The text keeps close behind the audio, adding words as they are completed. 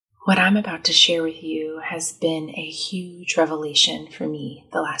What I'm about to share with you has been a huge revelation for me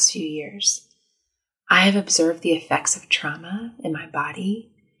the last few years. I have observed the effects of trauma in my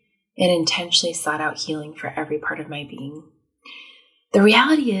body and intentionally sought out healing for every part of my being. The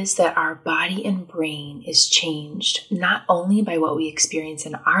reality is that our body and brain is changed not only by what we experience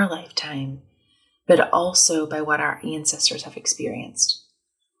in our lifetime, but also by what our ancestors have experienced.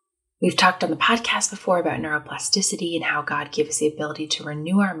 We've talked on the podcast before about neuroplasticity and how God gives us the ability to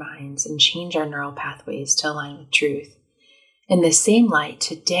renew our minds and change our neural pathways to align with truth. In the same light,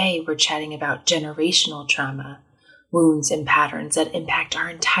 today we're chatting about generational trauma, wounds, and patterns that impact our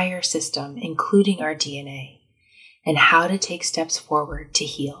entire system, including our DNA, and how to take steps forward to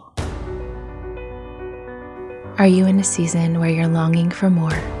heal. Are you in a season where you're longing for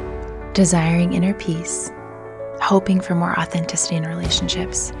more, desiring inner peace, hoping for more authenticity in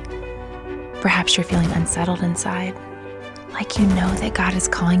relationships? Perhaps you're feeling unsettled inside, like you know that God is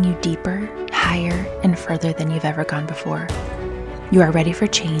calling you deeper, higher, and further than you've ever gone before. You are ready for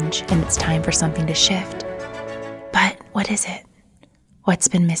change, and it's time for something to shift. But what is it? What's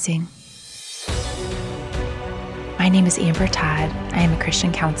been missing? My name is Amber Todd. I am a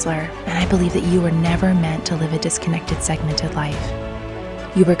Christian counselor, and I believe that you were never meant to live a disconnected, segmented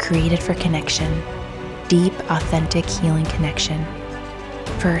life. You were created for connection, deep, authentic, healing connection.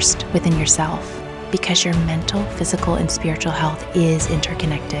 First, within yourself, because your mental, physical, and spiritual health is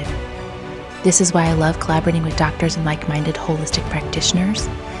interconnected. This is why I love collaborating with doctors and like-minded holistic practitioners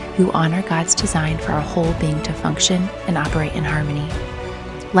who honor God's design for our whole being to function and operate in harmony.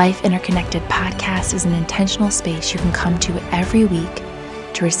 Life Interconnected Podcast is an intentional space you can come to every week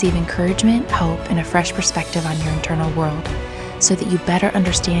to receive encouragement, hope, and a fresh perspective on your internal world so that you better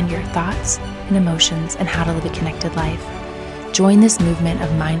understand your thoughts and emotions and how to live a connected life. Join this movement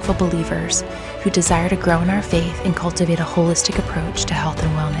of mindful believers who desire to grow in our faith and cultivate a holistic approach to health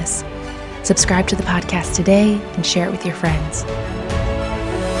and wellness. Subscribe to the podcast today and share it with your friends.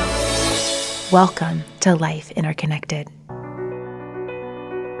 Welcome to Life Interconnected.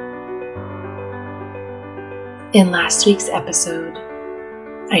 In last week's episode,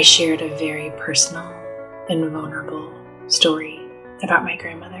 I shared a very personal and vulnerable story about my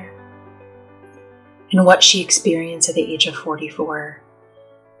grandmother and what she experienced at the age of 44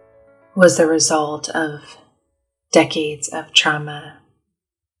 was the result of decades of trauma,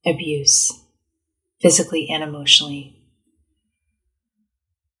 abuse, physically and emotionally.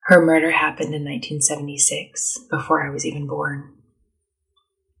 Her murder happened in 1976, before I was even born.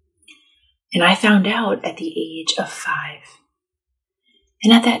 And I found out at the age of 5.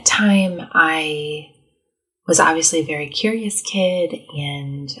 And at that time, I was obviously a very curious kid,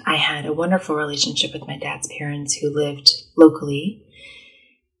 and I had a wonderful relationship with my dad's parents who lived locally.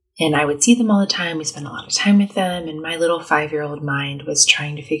 And I would see them all the time. We spent a lot of time with them, and my little 5-year-old mind was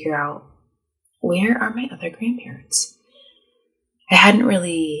trying to figure out, where are my other grandparents? I hadn't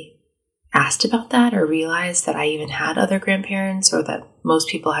really asked about that or realized that I even had other grandparents or that most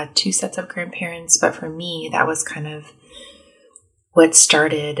people had 2 sets of grandparents. But for me, that was kind of what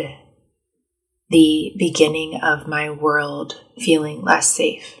started the beginning of my world feeling less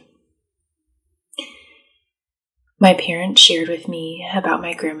safe. My parents shared with me about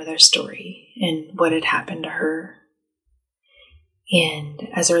my grandmother's story and what had happened to her. And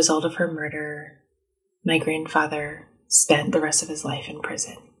as a result of her murder, my grandfather spent the rest of his life in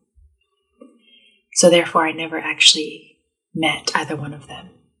prison. So therefore, I never actually met either one of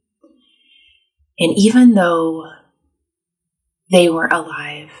them. And even though they were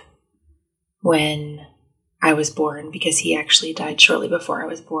alive when I was born, because he actually died shortly before I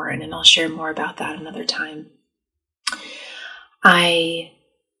was born, and I'll share more about that another time, I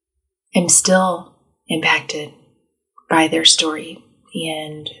am still impacted by their story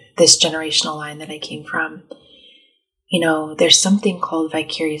and this generational line that I came from. You know, there's something called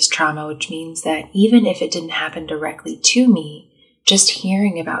vicarious trauma, which means that even if it didn't happen directly to me, just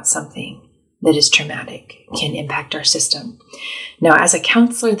hearing about something that is traumatic can impact our system. Now, as a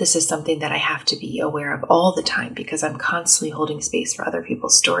counselor, this is something that I have to be aware of all the time because I'm constantly holding space for other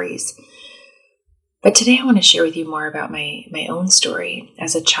people's stories. But today I want to share with you more about my own story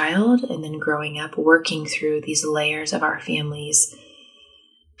as a child and then growing up, working through these layers of our family's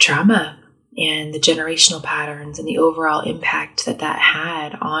trauma and the generational patterns and the overall impact that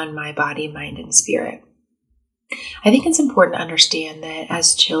had on my body, mind, and spirit. I think it's important to understand that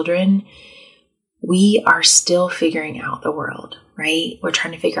as children, we are still figuring out the world, right? We're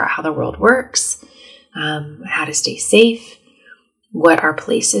trying to figure out how the world works, how to stay safe, what our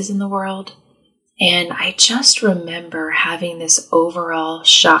place is in the world. And I just remember having this overall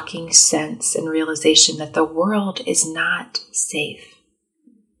shocking sense and realization that the world is not safe.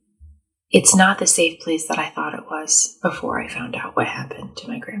 it's not the safe place that I thought it was before I found out what happened to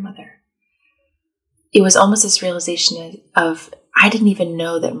my grandmother. It was almost this realization of I didn't even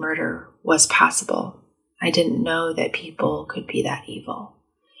know that murder was possible. I didn't know that people could be that evil,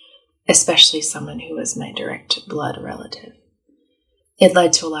 especially someone who was my direct blood relative. It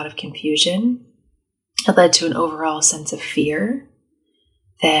led to a lot of confusion. It led to an overall sense of fear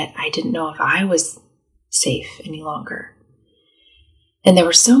that I didn't know if I was safe any longer. And there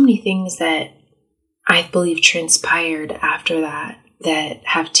were so many things that I believe transpired after that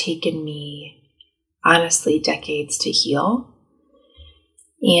have taken me, honestly, decades to heal.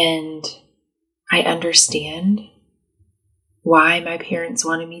 And I understand why my parents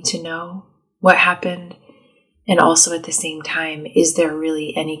wanted me to know what happened. And also at the same time, is there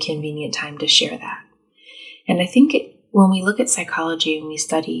really any convenient time to share that? And I think when we look at psychology and we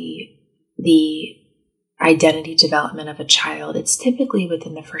study the identity development of a child, it's typically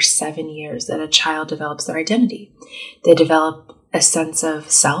within the first 7 years that a child develops their identity. They develop a sense of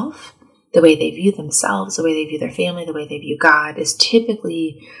self. The way they view themselves, the way they view their family, the way they view God is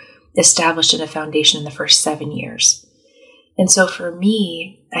typically established in a foundation in the first 7 years. And so for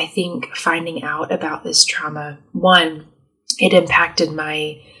me, I think finding out about this trauma, one, it impacted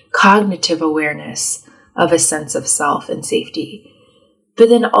my cognitive awareness of a sense of self and safety. But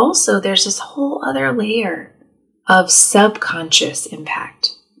then also there's this whole other layer of subconscious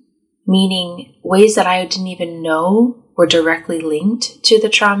impact, meaning ways that I didn't even know were directly linked to the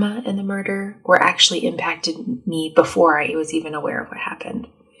trauma and the murder were actually impacted me before I was even aware of what happened.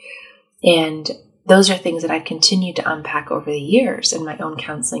 And those are things that I've continued to unpack over the years in my own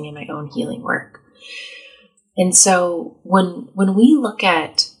counseling and my own healing work. And so when we look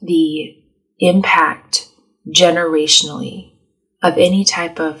at the impact generationally of any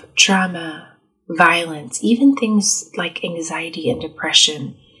type of trauma, violence, even things like anxiety and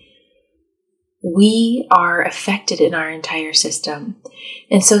depression, we are affected in our entire system.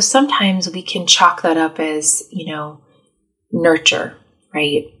 And so sometimes we can chalk that up as, nurture,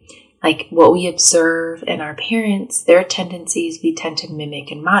 right? Like what we observe in our parents, their tendencies, we tend to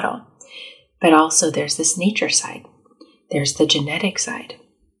mimic and model. But also there's this nature side. There's the genetic side.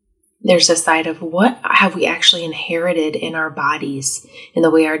 There's a side of what have we actually inherited in our bodies, in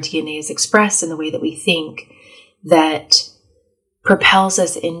the way our DNA is expressed, in the way that we think, that propels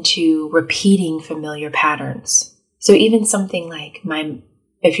us into repeating familiar patterns. So even something like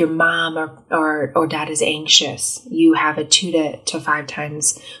if your mom or dad is anxious, you have a 2 to 5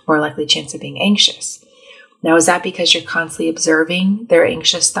 times more likely chance of being anxious. Now, is that because you're constantly observing their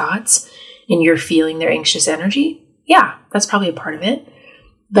anxious thoughts and you're feeling their anxious energy? Yeah, that's probably a part of it.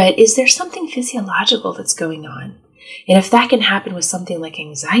 But is there something physiological that's going on? And if that can happen with something like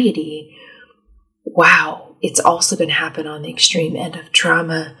anxiety, wow, it's also going to happen on the extreme end of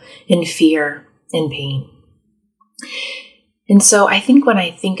trauma and fear and pain. And so I think when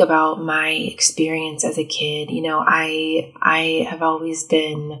I think about my experience as a kid, I have always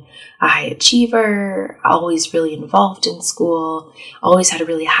been a high achiever, always really involved in school, always had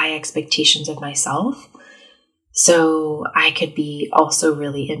really high expectations of myself. So I could be also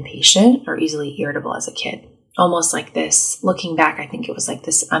really impatient or easily irritable as a kid. Almost like this, looking back, I think it was like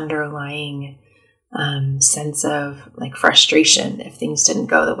this underlying sense of like frustration if things didn't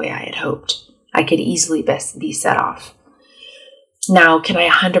go the way I had hoped. I could easily be set off. Now, can I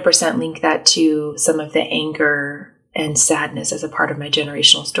 100% link that to some of the anger and sadness as a part of my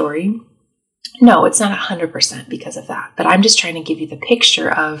generational story? No, it's not 100% because of that. But I'm just trying to give you the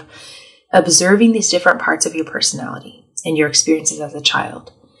picture of observing these different parts of your personality and your experiences as a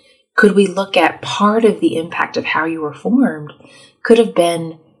child. Could we look at part of the impact of how you were formed could have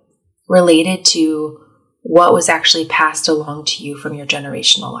been related to what was actually passed along to you from your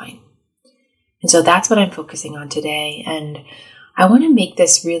generational line? And so that's what I'm focusing on today. And I want to make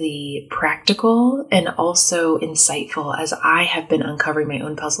this really practical and also insightful as I have been uncovering my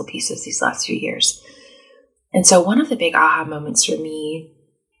own puzzle pieces these last few years. And so one of the big aha moments for me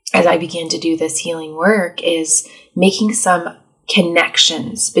as I began to do this healing work is making some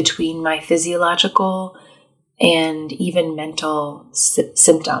connections between my physiological and even mental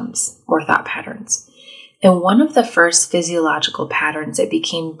symptoms or thought patterns. And one of the first physiological patterns that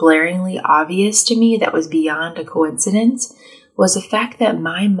became blaringly obvious to me that was beyond a coincidence was the fact that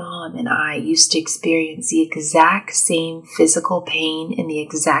my mom and I used to experience the exact same physical pain in the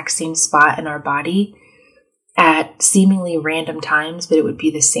exact same spot in our body at seemingly random times, but it would be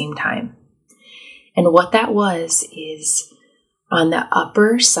the same time. And what that was is on the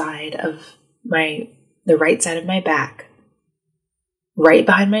upper side of the right side of my back, right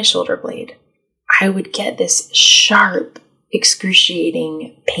behind my shoulder blade, I would get this sharp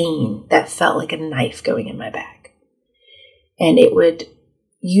excruciating pain that felt like a knife going in my back. And it would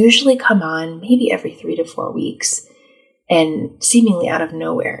usually come on maybe every 3 to 4 weeks and seemingly out of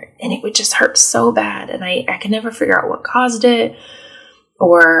nowhere. And it would just hurt so bad. And I could never figure out what caused it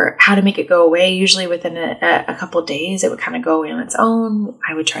or how to make it go away. Usually within a couple of days, it would kind of go away on its own.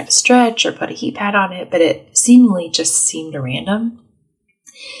 I would try to stretch or put a heat pad on it, but it seemingly just seemed random.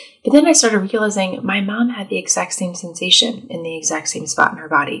 But then I started realizing my mom had the exact same sensation in the exact same spot in her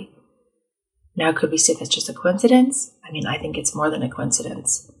body. Now, could we say that's just a coincidence? I mean, I think it's more than a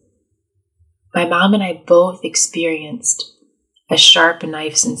coincidence. My mom and I both experienced a sharp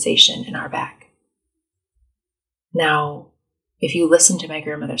knife sensation in our back. Now, if you listen to my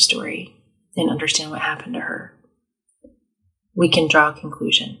grandmother's story and understand what happened to her, we can draw a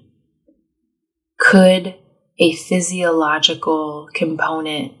conclusion. Could a physiological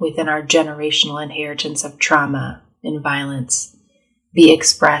component within our generational inheritance of trauma and violence be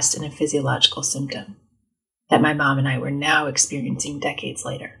expressed in a physiological symptom that my mom and I were now experiencing decades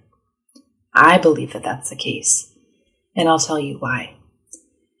later? I believe that that's the case, and I'll tell you why.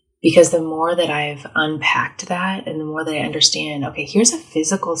 Because the more that I've unpacked that and the more that I understand, okay, here's a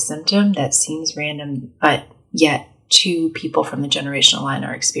physical symptom that seems random, but yet two people from the generational line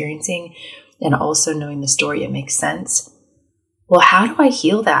are experiencing, and also knowing the story, it makes sense. Well, how do I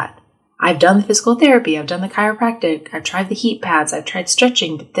heal that? I've done the physical therapy, I've done the chiropractic, I've tried the heat pads, I've tried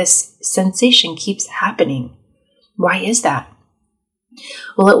stretching, but this sensation keeps happening. Why is that?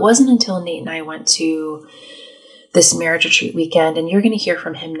 Well, it wasn't until Nate and I went to this marriage retreat weekend, and you're going to hear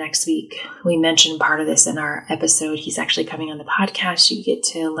from him next week. We mentioned part of this in our episode. He's actually coming on the podcast. You get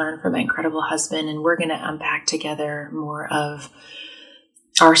to learn from my incredible husband, and we're going to unpack together more of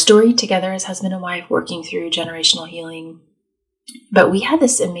our story together as husband and wife working through generational healing. But we had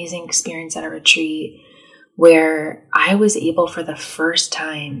this amazing experience at a retreat where I was able for the first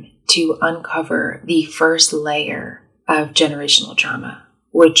time to uncover the first layer of generational trauma,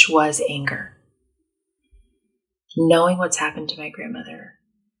 which was anger. Knowing what's happened to my grandmother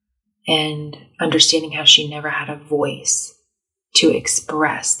and understanding how she never had a voice to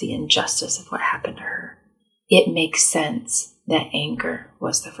express the injustice of what happened to her, it makes sense that anger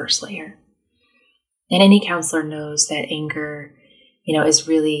was the first layer. And any counselor knows that anger, is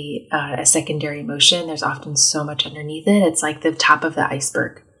really a secondary emotion. There's often so much underneath it. It's like the top of the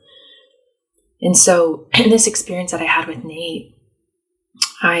iceberg. And so in this experience that I had with Nate,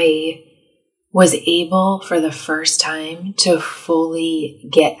 I was able for the first time to fully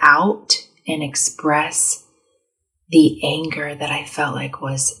get out and express the anger that I felt like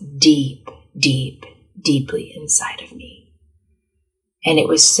was deeply inside of me. And it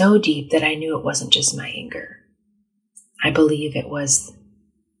was so deep that I knew it wasn't just my anger. I believe it was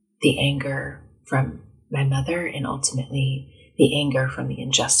the anger from my mother and ultimately the anger from the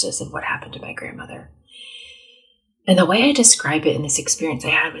injustice of what happened to my grandmother. And the way I describe it in this experience I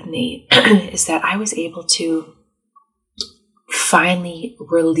had with Nate is that I was able to finally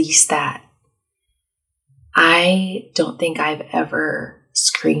release that. I don't think I've ever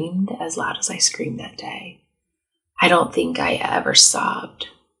screamed as loud as I screamed that day. I don't think I ever sobbed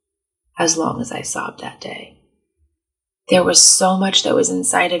as long as I sobbed that day. There was so much that was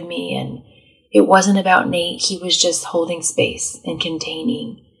inside of me, and it wasn't about Nate. He was just holding space and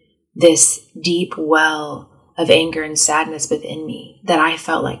containing this deep well of anger and sadness within me that I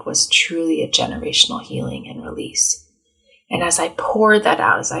felt like was truly a generational healing and release. And as I poured that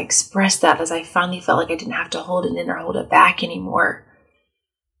out, as I expressed that, as I finally felt like I didn't have to hold it in or hold it back anymore,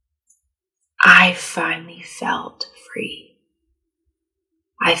 I finally felt free.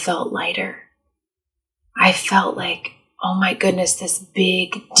 I felt lighter. I felt like, oh my goodness, this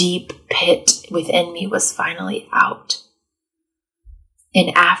big, deep pit within me was finally out.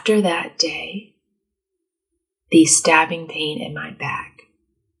 And after that day, the stabbing pain in my back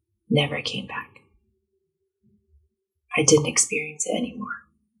never came back. I didn't experience it anymore.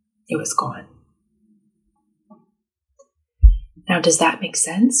 It was gone. Now, does that make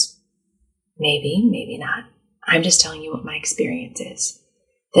sense? Maybe, maybe not. I'm just telling you what my experience is.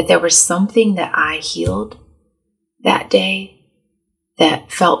 That there was something that I healed that day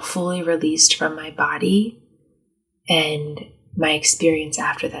that felt fully released from my body, and my experience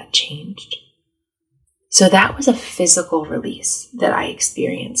after that changed. So that was a physical release that I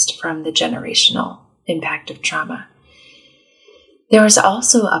experienced from the generational impact of trauma. There was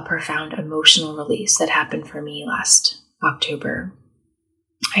also a profound emotional release that happened for me last October.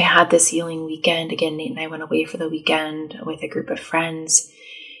 I had this healing weekend. Again, Nate and I went away for the weekend with a group of friends.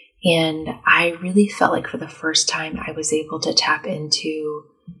 And I really felt like for the first time I was able to tap into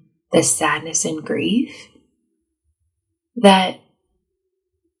the sadness and grief that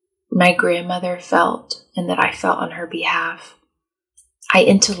my grandmother felt and that I felt on her behalf. I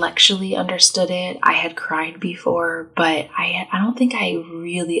intellectually understood it. I had cried before, but I don't think I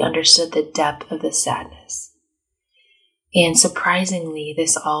really understood the depth of the sadness. And surprisingly,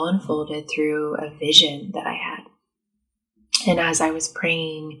 this all unfolded through a vision that I had. And as I was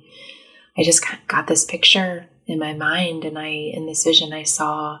praying, I just got this picture in my mind, and in this vision, I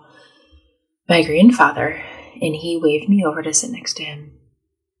saw my grandfather, and he waved me over to sit next to him.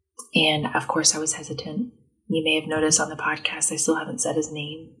 And of course, I was hesitant. You may have noticed on the podcast, I still haven't said his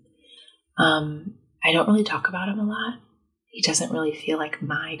name. I don't really talk about him a lot. He doesn't really feel like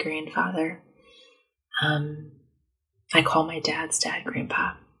my grandfather. I call my dad's dad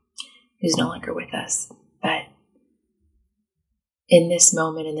Grandpa, who's no longer with us. But in this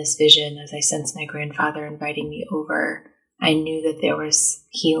moment, in this vision, as I sensed my grandfather inviting me over, I knew that there was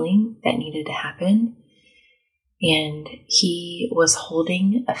healing that needed to happen. And he was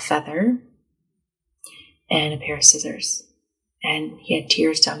holding a feather and a pair of scissors. And he had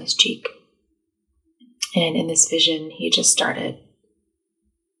tears down his cheek. And in this vision, he just started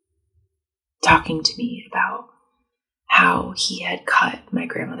talking to me about how he had cut my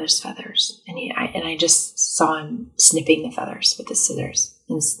grandmother's feathers. And I just saw him snipping the feathers with the scissors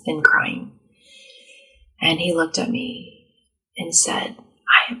and crying. And he looked at me and said,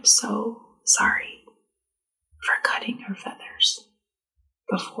 "I am so sorry for cutting her feathers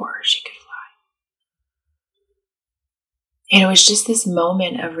before she could fly." And it was just this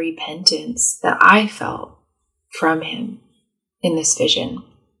moment of repentance that I felt from him in this vision.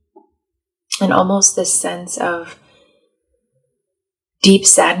 And almost this sense of deep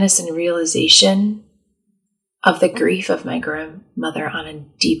sadness and realization of the grief of my grandmother on a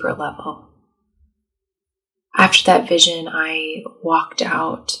deeper level. After that vision, I walked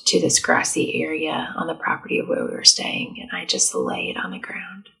out to this grassy area on the property of where we were staying, and I just laid on the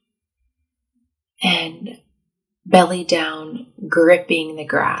ground and belly down, gripping the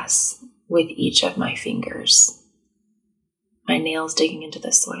grass with each of my fingers, my nails digging into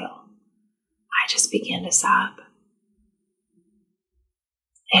the soil. I just began to sob.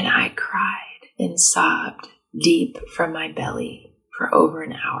 And I cried and sobbed deep from my belly for over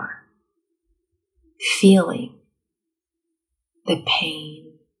an hour, feeling the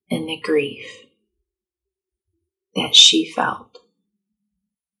pain and the grief that she felt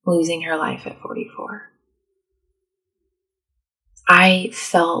losing her life at 44. I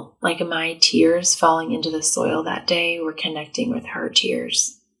felt like my tears falling into the soil that day were connecting with her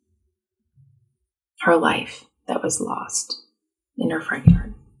tears, her life that was lost in her front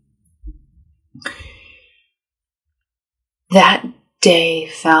yard. That day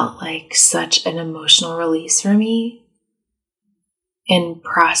felt like such an emotional release for me in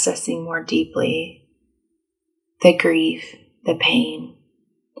processing more deeply the grief, the pain,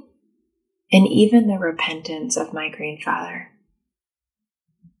 and even the repentance of my grandfather.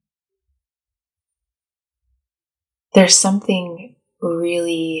 There's something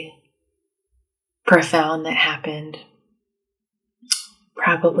really profound that happened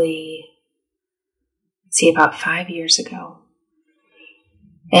probably, about 5 years ago.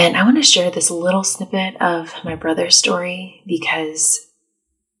 And I want to share this little snippet of my brother's story because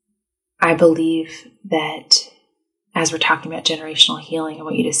I believe that as we're talking about generational healing, I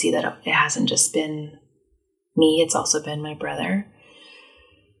want you to see that it hasn't just been me, it's also been my brother.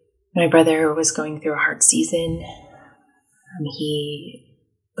 My brother was going through a hard season. He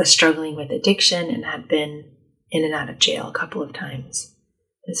was struggling with addiction and had been in and out of jail a couple of times.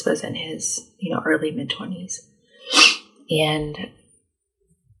 This was in his, early mid-20s. And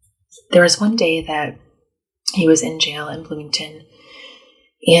there was one day that he was in jail in Bloomington,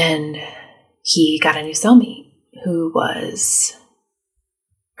 and he got a new cellmate who was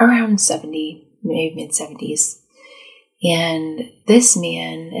around 70, maybe mid-70s. And this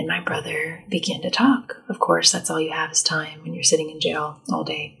man and my brother began to talk. Of course, that's all you have is time when you're sitting in jail all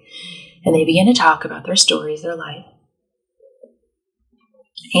day. And they began to talk about their stories, their life.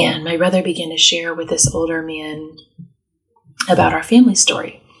 And my brother began to share with this older man about our family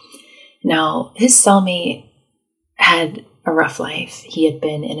story. Now, his cellmate had a rough life. He had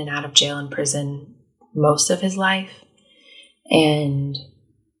been in and out of jail and prison most of his life. And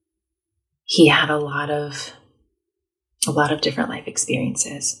he had a lot of different life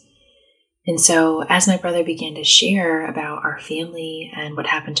experiences. And so as my brother began to share about our family and what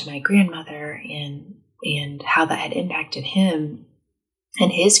happened to my grandmother and how that had impacted him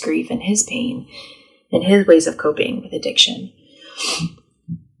and his grief and his pain and his ways of coping with addiction,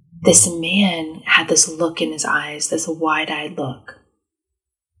 this man had this look in his eyes, this wide-eyed look.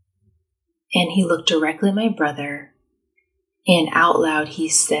 And he looked directly at my brother And out loud, he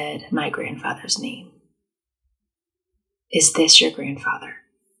said my grandfather's name. Is this your grandfather?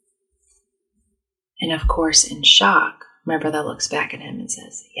 And of course, in shock, my brother looks back at him and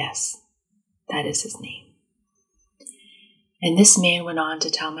says, yes, that is his name. And this man went on to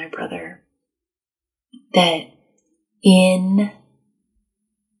tell my brother that in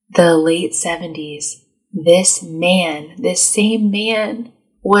the late 70s, this same man,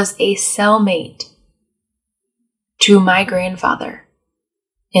 was a cellmate to my grandfather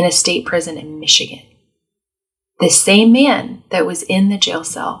in a state prison in Michigan. The same man that was in the jail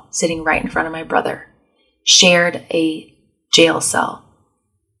cell sitting right in front of my brother shared a jail cell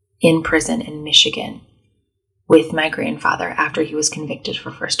in prison in Michigan with my grandfather after he was convicted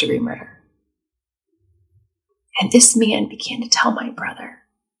for first-degree murder. And this man began to tell my brother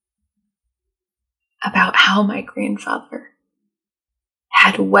about how my grandfather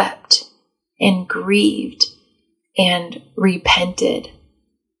had wept and grieved and repented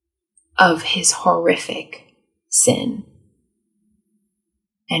of his horrific sin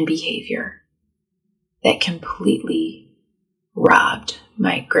and behavior that completely robbed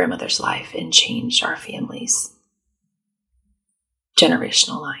my grandmother's life and changed our family's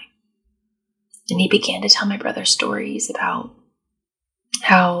generational line. And he began to tell my brother stories about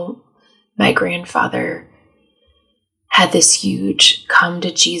how my grandfather had this huge come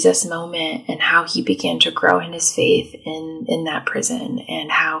to Jesus moment and how he began to grow in his faith in that prison and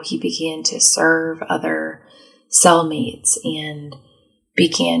how he began to serve other cellmates and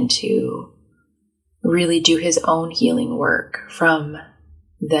began to really do his own healing work from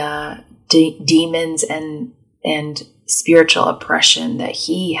the demons and spiritual oppression that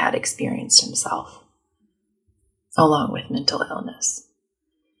he had experienced himself, along with mental illness.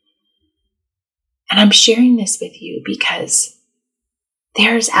 And I'm sharing this with you because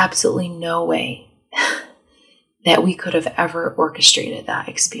there's absolutely no way that we could have ever orchestrated that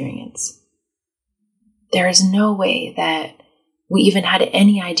experience. There is no way that we even had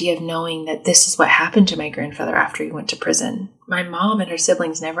any idea of knowing that this is what happened to my grandfather after he went to prison. My mom and her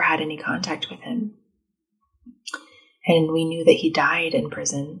siblings never had any contact with him. And we knew that he died in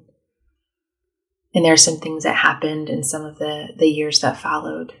prison. And there are some things that happened in some of the years that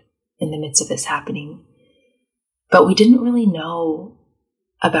followed in the midst of this happening. But we didn't really know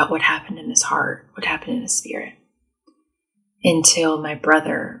about what happened in his heart, what happened in his spirit, until my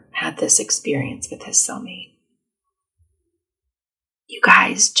brother had this experience with his cellmate. You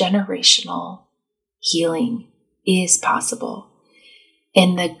guys, generational healing is possible.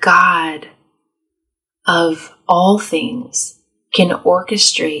 And the God of all things can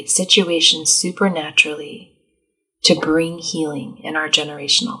orchestrate situations supernaturally to bring healing in our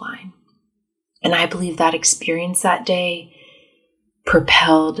generational line. And I believe that experience that day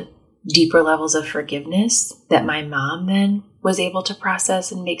propelled deeper levels of forgiveness that my mom then was able to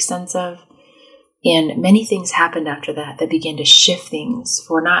process and make sense of. And many things happened after that began to shift things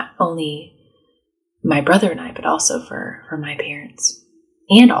for not only my brother and I, but also for my parents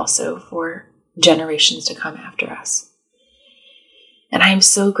and also for generations to come after us. And I'm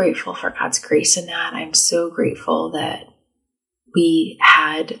so grateful for God's grace in that. I'm so grateful that we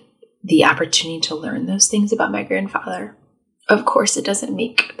had the opportunity to learn those things about my grandfather. Of course, it doesn't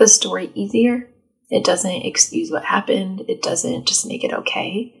make the story easier. It doesn't excuse what happened. It doesn't just make it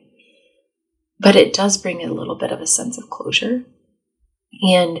okay. But it does bring a little bit of a sense of closure.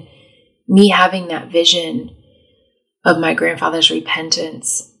 And me having that vision of my grandfather's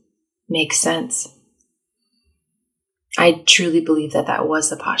repentance makes sense. I truly believe that was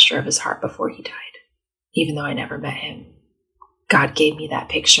the posture of his heart before he died, even though I never met him. God gave me that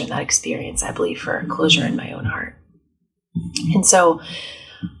picture and that experience, I believe, for closure in my own heart. And so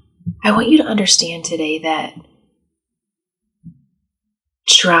I want you to understand today that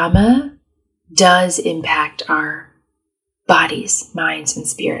trauma does impact our bodies, minds, and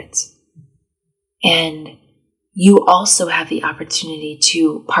spirits. And you also have the opportunity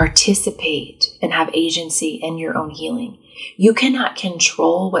to participate and have agency in your own healing. You cannot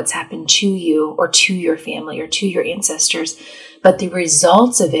control what's happened to you or to your family or to your ancestors, but the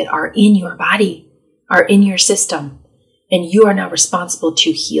results of it are in your body, are in your system. And you are now responsible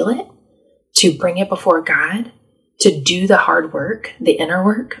to heal it, to bring it before God, to do the hard work, the inner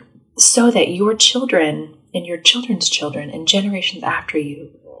work, so that your children and your children's children and generations after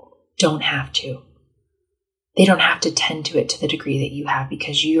you don't have to. They don't have to tend to it to the degree that you have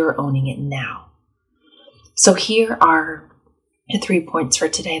because you're owning it now. So here are the 3 points for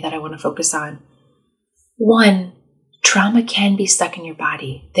today that I want to focus on. 1, trauma can be stuck in your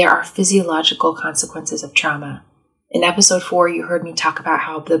body. There are physiological consequences of trauma. In episode 4, you heard me talk about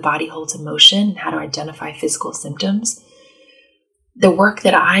how the body holds emotion and how to identify physical symptoms. the work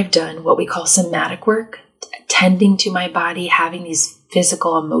that I've done, what we call somatic work, tending to my body, having these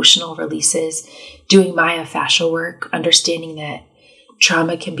physical, emotional releases, doing myofascial work, understanding that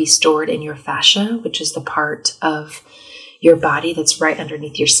trauma can be stored in your fascia, which is the part of your body that's right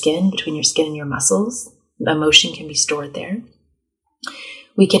underneath your skin, between your skin and your muscles. Emotion can be stored there.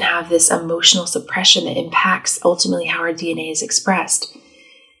 We can have this emotional suppression that impacts ultimately how our DNA is expressed.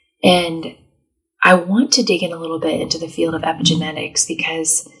 And I want to dig in a little bit into the field of epigenetics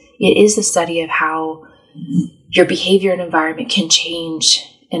because it is the study of how your behavior and environment can change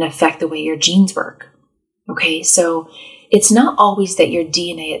and affect the way your genes work. Okay, so it's not always that your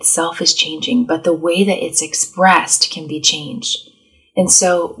DNA itself is changing, but the way that it's expressed can be changed. And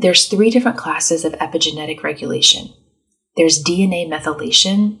so there's 3 different classes of epigenetic regulation. There's DNA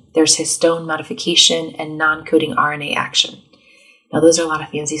methylation, there's histone modification, and non-coding RNA action. Now, those are a lot of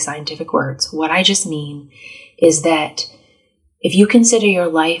fancy scientific words. What I just mean is that if you consider your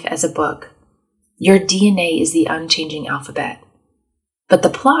life as a book, your DNA is the unchanging alphabet. But the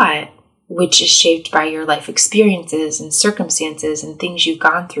plot, which is shaped by your life experiences and circumstances and things you've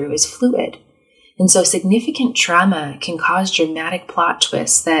gone through, is fluid. And so significant trauma can cause dramatic plot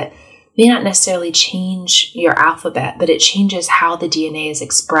twists that may not necessarily change your alphabet, but it changes how the DNA is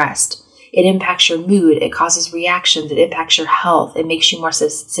expressed. It impacts your mood, it causes reactions, it impacts your health, it makes you more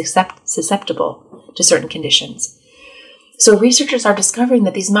susceptible to certain conditions. So researchers are discovering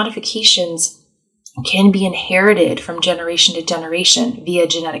that these modifications can be inherited from generation to generation via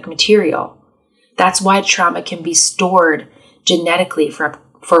genetic material. That's why trauma can be stored genetically for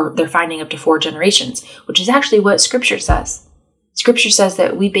they're finding up to 4 generations, which is actually what Scripture says. Scripture says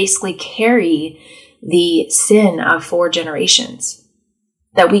that we basically carry the sin of 4 generations,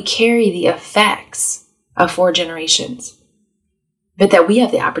 that we carry the effects of 4 generations, but that we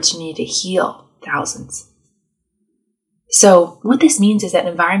have the opportunity to heal thousands. So what this means is that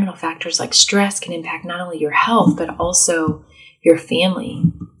environmental factors like stress can impact not only your health, but also your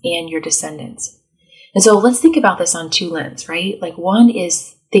family and your descendants. And so let's think about this on 2 lenses, right? Like one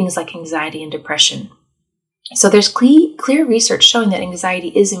is things like anxiety and depression. So there's clear research showing that anxiety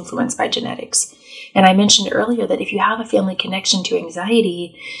is influenced by genetics. And I mentioned earlier that if you have a family connection to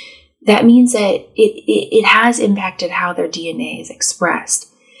anxiety, that means that it has impacted how their DNA is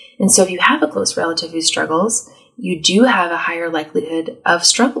expressed. And so if you have a close relative who struggles, you do have a higher likelihood of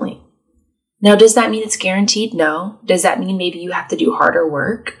struggling. Now, does that mean it's guaranteed? No. Does that mean maybe you have to do harder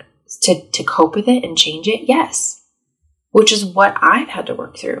work to cope with it and change it? Yes. Which is what I've had to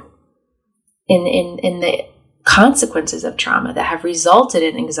work through in the consequences of trauma that have resulted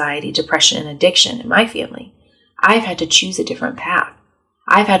in anxiety, depression, and addiction in my family. I've had to choose a different path.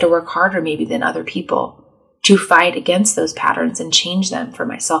 I've had to work harder maybe than other people to fight against those patterns and change them for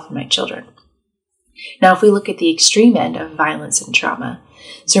myself and my children. Now, if we look at the extreme end of violence and trauma,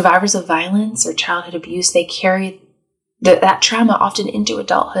 survivors of violence or childhood abuse, they carry that trauma often into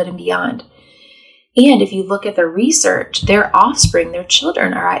adulthood and beyond. And if you look at the research, their offspring, their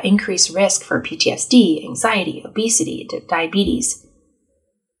children, are at increased risk for PTSD, anxiety, obesity, diabetes.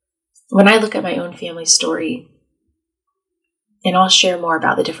 When I look at my own family story, and I'll share more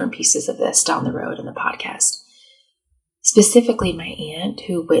about the different pieces of this down the road in the podcast, specifically my aunt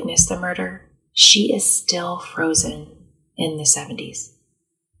who witnessed the murder, she is still frozen in the 70s.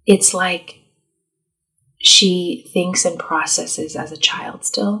 It's like she thinks and processes as a child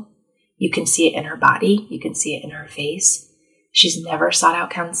still. You can see it in her body. You can see it in her face. She's never sought out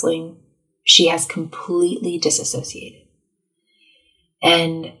counseling. She has completely disassociated.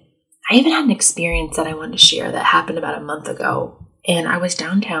 And I even had an experience that I wanted to share that happened about a month ago. And I was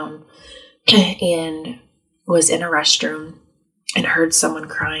downtown and was in a restroom and heard someone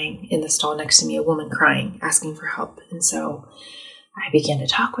crying in the stall next to me, a woman crying, asking for help. And so I began to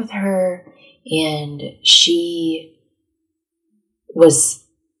talk with her, and she was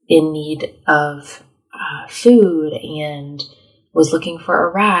in need of food and was looking for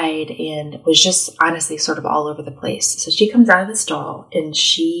a ride and was just honestly sort of all over the place. So she comes out of the stall and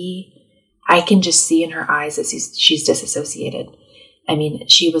I can just see in her eyes that she's disassociated. I mean,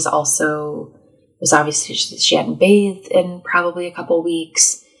 she was obviously, she hadn't bathed in probably a couple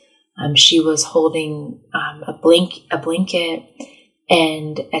weeks. She was holding a blanket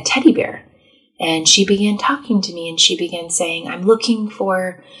and a teddy bear. And she began talking to me and she began saying, I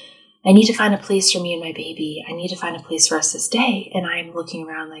need to find a place for me and my baby. I need to find a place for us to stay. And I'm looking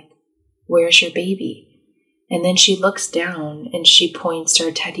around like, where's your baby? And then she looks down and she points to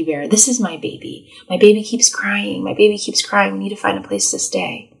her teddy bear. This is my baby. My baby keeps crying. My baby keeps crying. We need to find a place to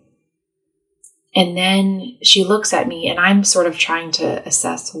stay. And then she looks at me and I'm sort of trying to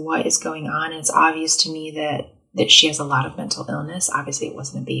assess what is going on. And it's obvious to me that that she has a lot of mental illness. Obviously, it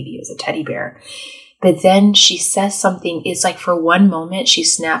wasn't a baby, it was a teddy bear. But then she says something, it's like for one moment, she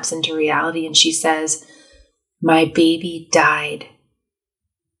snaps into reality and she says, "My baby died.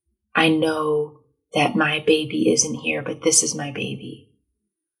 I know that my baby isn't here, but this is my baby."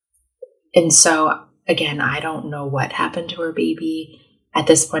 And so, again, I don't know what happened to her baby. At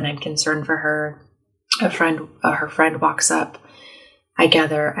this point, I'm concerned for her. Her friend walks up. I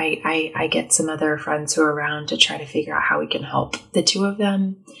get some other friends who are around to try to figure out how we can help the two of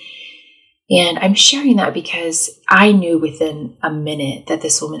them. And I'm sharing that because I knew within a minute that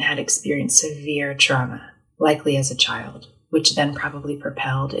this woman had experienced severe trauma, likely as a child, which then probably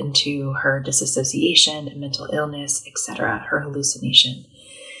propelled into her disassociation and mental illness, etc., her hallucination.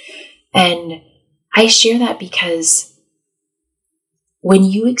 And I share that because when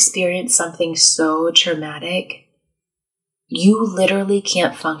you experience something so traumatic, you literally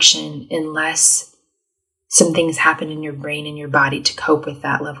can't function unless some things happen in your brain and your body to cope with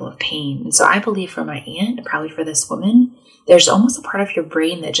that level of pain. And so I believe for my aunt, probably for this woman, there's almost a part of your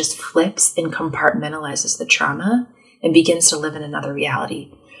brain that just flips and compartmentalizes the trauma and begins to live in another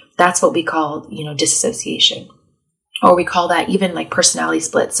reality. That's what we call, disassociation. Or we call that even like personality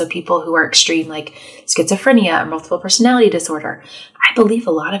split. So people who are extreme, like schizophrenia or multiple personality disorder, I believe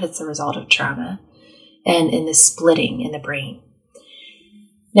a lot of it's a result of trauma and in the splitting in the brain.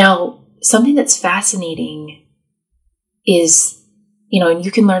 Now, something that's fascinating is, and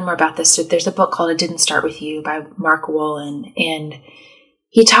you can learn more about this. So there's a book called It Didn't Start With You by Mark Wolin. And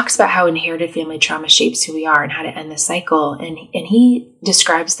he talks about how inherited family trauma shapes who we are and how to end the cycle. And he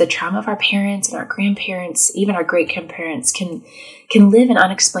describes the trauma of our parents and our grandparents, even our great-grandparents can live in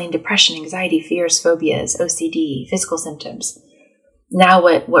unexplained depression, anxiety, fears, phobias, OCD, physical symptoms. Now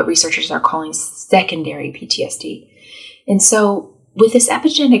what researchers are calling secondary PTSD. And so with this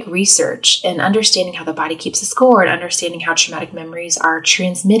epigenetic research and understanding how the body keeps a score and understanding how traumatic memories are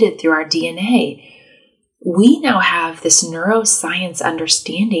transmitted through our DNA, we now have this neuroscience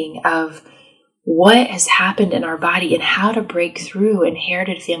understanding of what has happened in our body and how to break through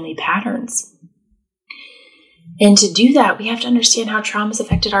inherited family patterns. And to do that, we have to understand how trauma has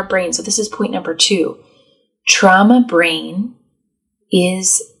affected our brain. So this is point number 2. Trauma brain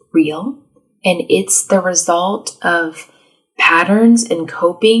is real, and it's the result of patterns and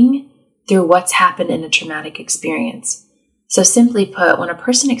coping through what's happened in a traumatic experience. So simply put, when a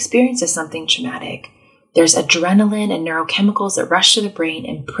person experiences something traumatic, there's adrenaline and neurochemicals that rush to the brain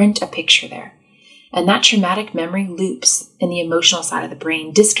and print a picture there. And that traumatic memory loops in the emotional side of the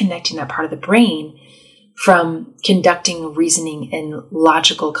brain, disconnecting that part of the brain from conducting reasoning and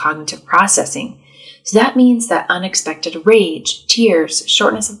logical cognitive processing. So that means that unexpected rage, tears,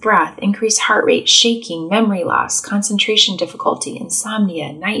 shortness of breath, increased heart rate, shaking, memory loss, concentration difficulty,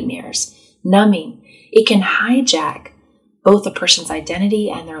 insomnia, nightmares, numbing, it can hijack both a person's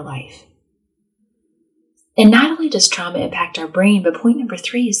identity and their life. And not only does trauma impact our brain, but point number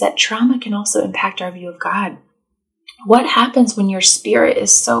 3 is that trauma can also impact our view of God. What happens when your spirit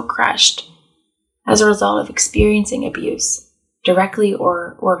is so crushed as a result of experiencing abuse, directly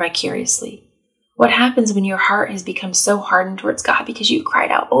or vicariously? What happens when your heart has become so hardened towards God because you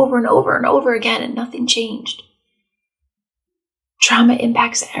cried out over and over and over again and nothing changed? Trauma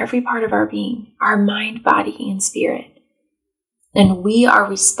impacts every part of our being, our mind, body, and spirit. And we are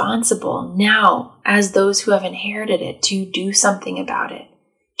responsible now, as those who have inherited it, to do something about it,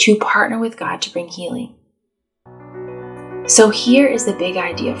 to partner with God to bring healing. So here is the big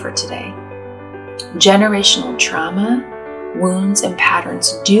idea for today. Generational trauma, wounds, and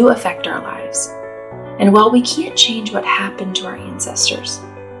patterns do affect our lives. And while we can't change what happened to our ancestors,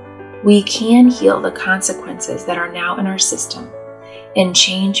 we can heal the consequences that are now in our system and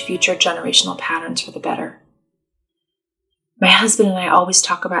change future generational patterns for the better. My husband and I always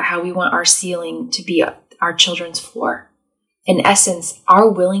talk about how we want our ceiling to be our children's floor. In essence, our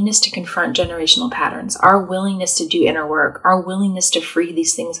willingness to confront generational patterns, our willingness to do inner work, our willingness to free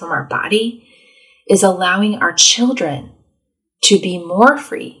these things from our body is allowing our children to be more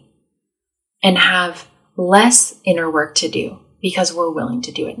free and have less inner work to do because we're willing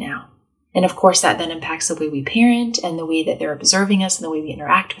to do it now. And of course, that then impacts the way we parent and the way that they're observing us and the way we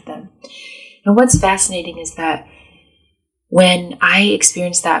interact with them. And what's fascinating is that when I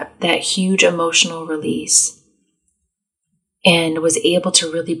experienced that huge emotional release and was able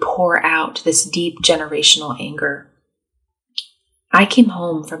to really pour out this deep generational anger, I came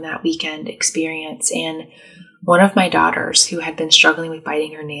home from that weekend experience, and one of my daughters, who had been struggling with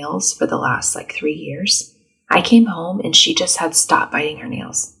biting her nails for the last 3 years, I came home and she just had stopped biting her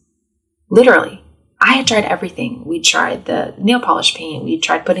nails. Literally. I had tried everything. We tried the nail polish paint. We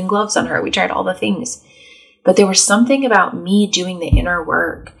tried putting gloves on her. We tried all the things. But there was something about me doing the inner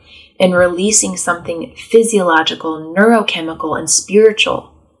work and releasing something physiological, neurochemical, and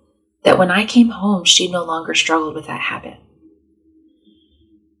spiritual that when I came home, she no longer struggled with that habit.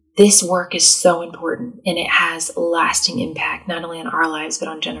 This work is so important, and it has lasting impact, not only on our lives, but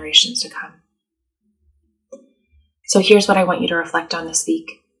on generations to come. So here's what I want you to reflect on this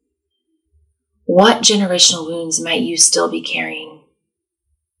week. What generational wounds might you still be carrying?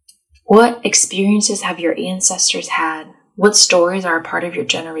 What experiences have your ancestors had? What stories are a part of your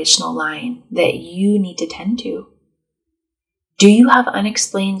generational line that you need to tend to? Do you have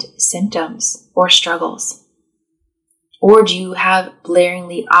unexplained symptoms or struggles? Or do you have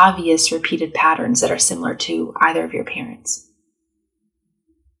blaringly obvious repeated patterns that are similar to either of your parents?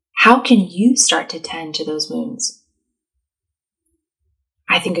 How can you start to tend to those wounds?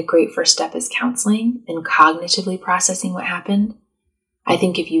 I think a great first step is counseling and cognitively processing what happened. I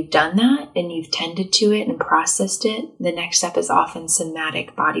think if you've done that and you've tended to it and processed it, the next step is often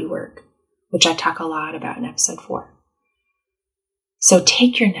somatic body work, which I talk a lot about in episode 4. So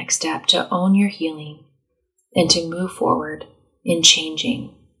take your next step to own your healing and to move forward in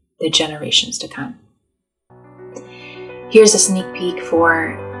changing the generations to come. Here's a sneak peek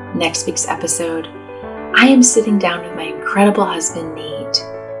for next week's episode. I am sitting down with my incredible husband, Nate,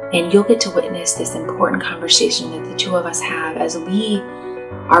 and you'll get to witness this important conversation that the two of us have as we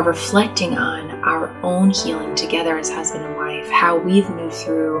are reflecting on our own healing together as husband and wife, how we've moved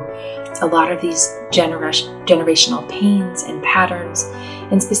through a lot of these generational pains and patterns.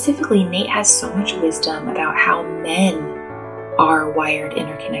 And specifically, Nate has so much wisdom about how men are wired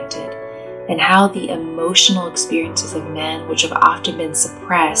interconnected and how the emotional experiences of men, which have often been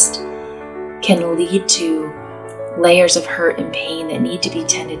suppressed, can lead to layers of hurt and pain that need to be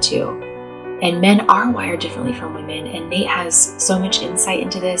tended to. And men are wired differently from women, and Nate has so much insight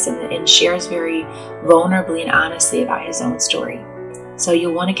into this and shares very vulnerably and honestly about his own story. So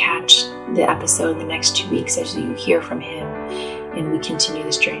you'll want to catch the episode in the next 2 weeks as you hear from him and we continue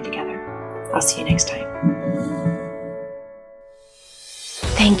this journey together. I'll see you next time.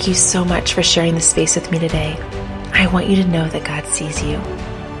 Thank you so much for sharing this space with me today. I want you to know that God sees you.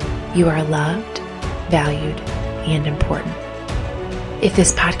 You are loved, valued, and important. If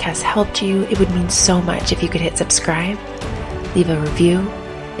this podcast helped you, it would mean so much if you could hit subscribe, leave a review,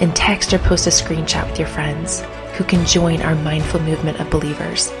 and text or post a screenshot with your friends who can join our mindful movement of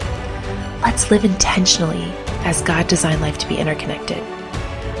believers. Let's live intentionally as God designed life to be interconnected.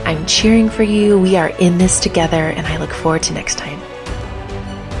 I'm cheering for you. We are in this together, and I look forward to next time.